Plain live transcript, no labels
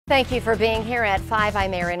Thank you for being here at 5.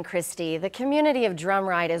 I'm Erin Christie. The community of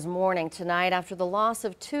Drumright is mourning tonight after the loss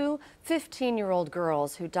of two 15-year-old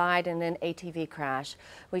girls who died in an ATV crash.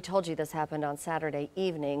 We told you this happened on Saturday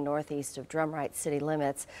evening northeast of Drumright city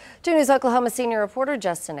limits. 2 News Oklahoma senior reporter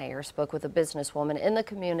Justin Ayer spoke with a businesswoman in the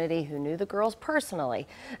community who knew the girls personally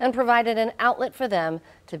and provided an outlet for them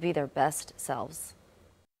to be their best selves.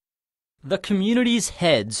 The community's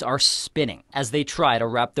heads are spinning as they try to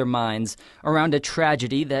wrap their minds around a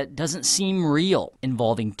tragedy that doesn't seem real,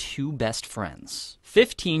 involving two best friends.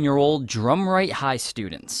 15-year-old Drumright High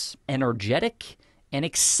students, energetic and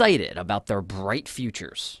excited about their bright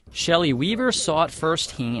futures. Shelly Weaver saw it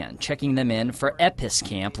firsthand, checking them in for EPIS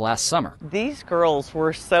camp last summer. These girls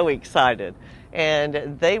were so excited,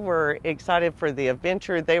 and they were excited for the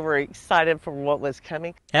adventure. They were excited for what was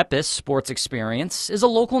coming. EPIS Sports Experience is a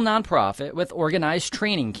local nonprofit with organized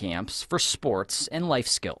training camps for sports and life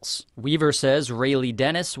skills. Weaver says Rayleigh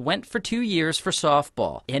Dennis went for 2 years for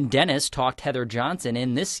softball, and Dennis talked Heather Johnson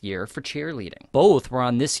in this year for cheerleading. Both were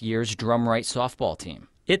on this year's Drumright softball team.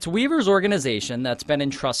 It's Weaver's organization that's been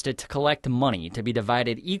entrusted to collect money to be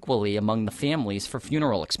divided equally among the families for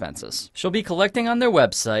funeral expenses. She'll be collecting on their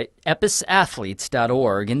website,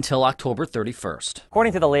 episathletes.org, until October 31st.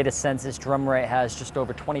 According to the latest census, Drumright has just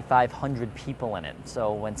over 2,500 people in it.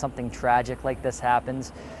 So when something tragic like this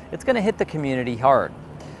happens, it's going to hit the community hard.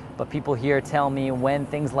 But people here tell me when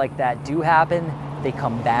things like that do happen, they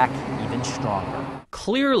come back even stronger.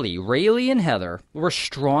 Clearly, Rayleigh and Heather were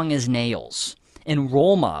strong as nails and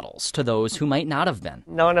role models to those who might not have been.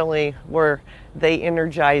 Not only were they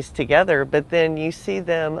energized together, but then you see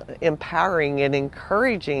them empowering and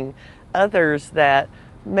encouraging others that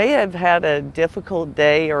may have had a difficult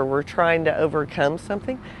day or were trying to overcome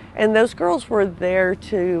something. And those girls were there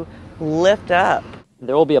to lift up.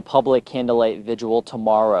 There will be a public candlelight vigil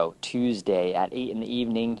tomorrow, Tuesday at 8 in the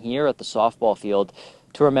evening here at the softball field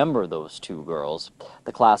to remember those two girls.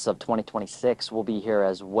 The class of 2026 will be here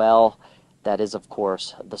as well. That is, of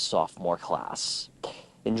course, the sophomore class.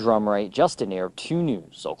 In Drumright, Justin Ayer, 2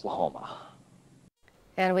 News, Oklahoma.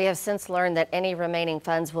 And we have since learned that any remaining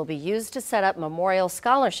funds will be used to set up memorial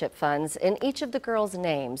scholarship funds in each of the girls'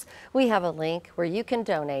 names. We have a link where you can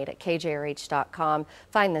donate at kjrh.com.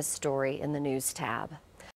 Find this story in the News tab.